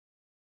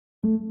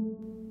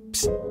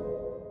Psst.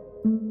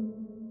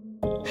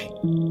 Hey.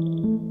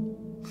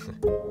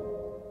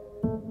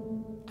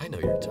 I know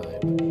your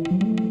type.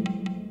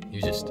 You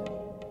just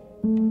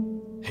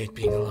hate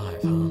being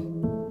alive, huh?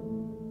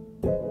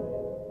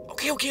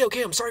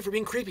 Okay, I'm sorry for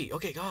being creepy.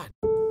 Okay, God.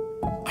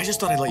 I just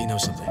thought I'd let you know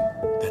something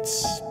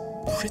that's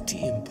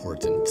pretty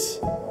important.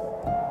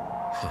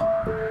 Huh.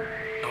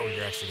 Oh,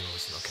 you're actually gonna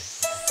listen, okay.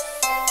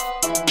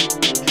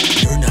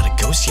 You're not a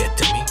ghost yet,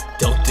 dummy.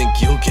 Don't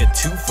think you'll get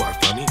too far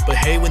from me. But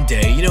hey, one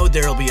day, you know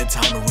there'll be a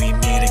time when we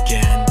meet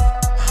again.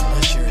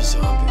 Unless you're a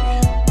zombie.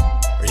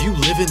 Are you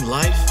living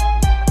life?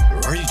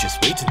 Or are you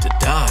just waiting to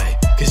die?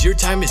 Cause your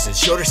time is in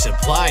shorter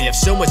supply. You have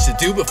so much to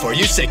do before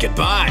you say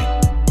goodbye.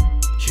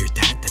 Hear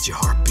that? That's your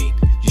heartbeat.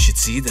 You should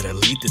see that I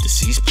lead the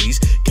deceased, please.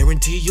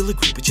 Guarantee you'll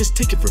agree, but just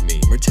take it from me.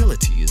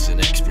 Mortality is an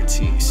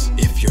expertise.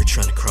 If you're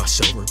trying to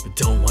cross over, but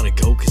don't want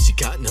to go cause you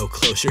got no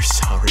closure.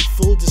 Sorry,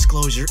 full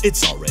disclosure,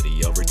 it's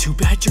already over. Too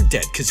bad you're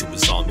dead cause it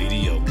was all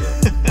mediocre.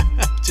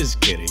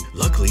 Just kidding.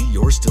 Luckily,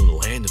 you're still in the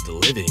land of the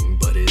living.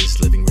 But is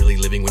living really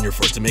living when you're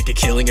forced to make a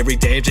killing every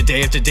day after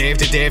day after day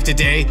after day after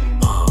day?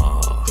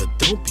 But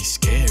don't be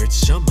scared,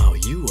 somehow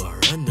you are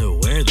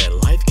unaware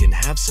that life can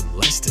have some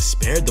less to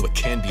spare, though it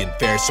can be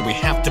unfair, so we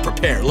have to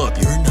prepare. Look,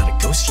 you're not a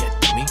ghost yet,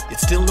 dummy.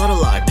 It's still not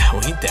alive now,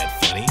 ain't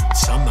that funny?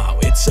 Somehow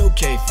it's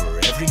okay for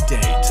every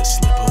day to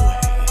slip away.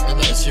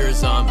 Unless you're a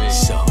zombie.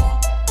 So,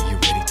 you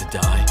ready to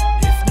die?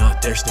 If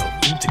not, there's no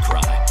need to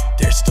cry.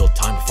 There's still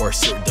time before a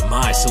certain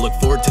demise, so look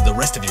forward to the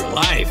rest of your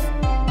life.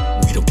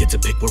 We don't get to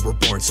pick where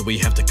we're born, so we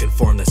have to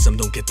conform that some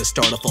don't get to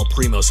start off all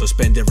primo. So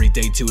spend every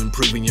day to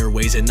improving your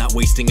ways and not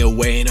wasting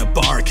away in a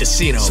bar or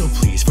casino. So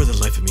please, for the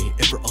life of me,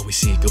 ever all we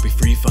seek, go be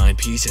free, find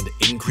peace and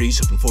increase.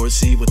 Hoping for a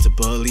see what to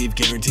believe,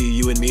 guarantee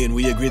you and me, and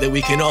we agree that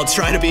we can all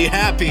try to be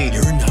happy.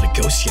 You're not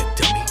a ghost yet,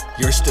 dummy.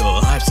 You're still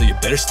alive, so you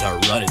better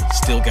start running.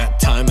 Still got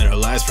time in our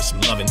lives for some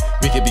loving.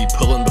 We could be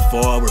pulling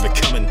before we're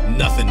becoming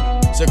nothing.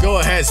 So go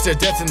ahead, stare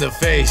death in the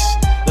face.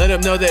 Let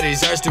him know that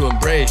he's ours to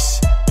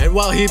embrace. And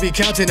while he be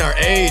counting our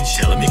age,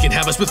 tell him he can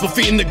have us with both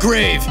feet in the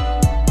grave.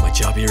 My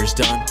job here is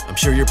done, I'm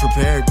sure you're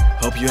prepared.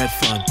 Hope you had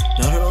fun,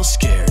 not at all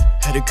scared.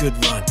 Had a good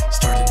run,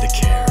 starting to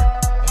care.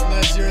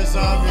 Unless you're a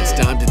zombie. It's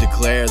time to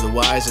declare the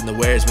whys and the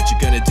wheres. What you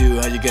gonna do,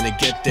 how you gonna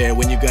get there.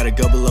 When you gotta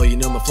go below, you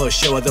know my flow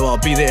show, although I'll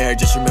be there.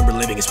 Just remember,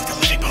 living is with the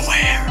living,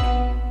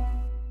 beware.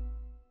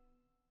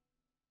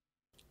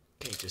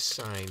 Okay, just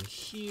sign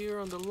here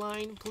on the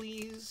line,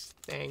 please.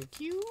 Thank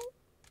you.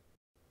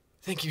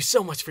 Thank you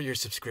so much for your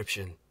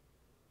subscription.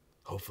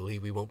 Hopefully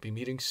we won't be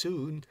meeting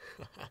soon.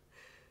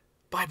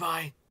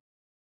 Bye-bye.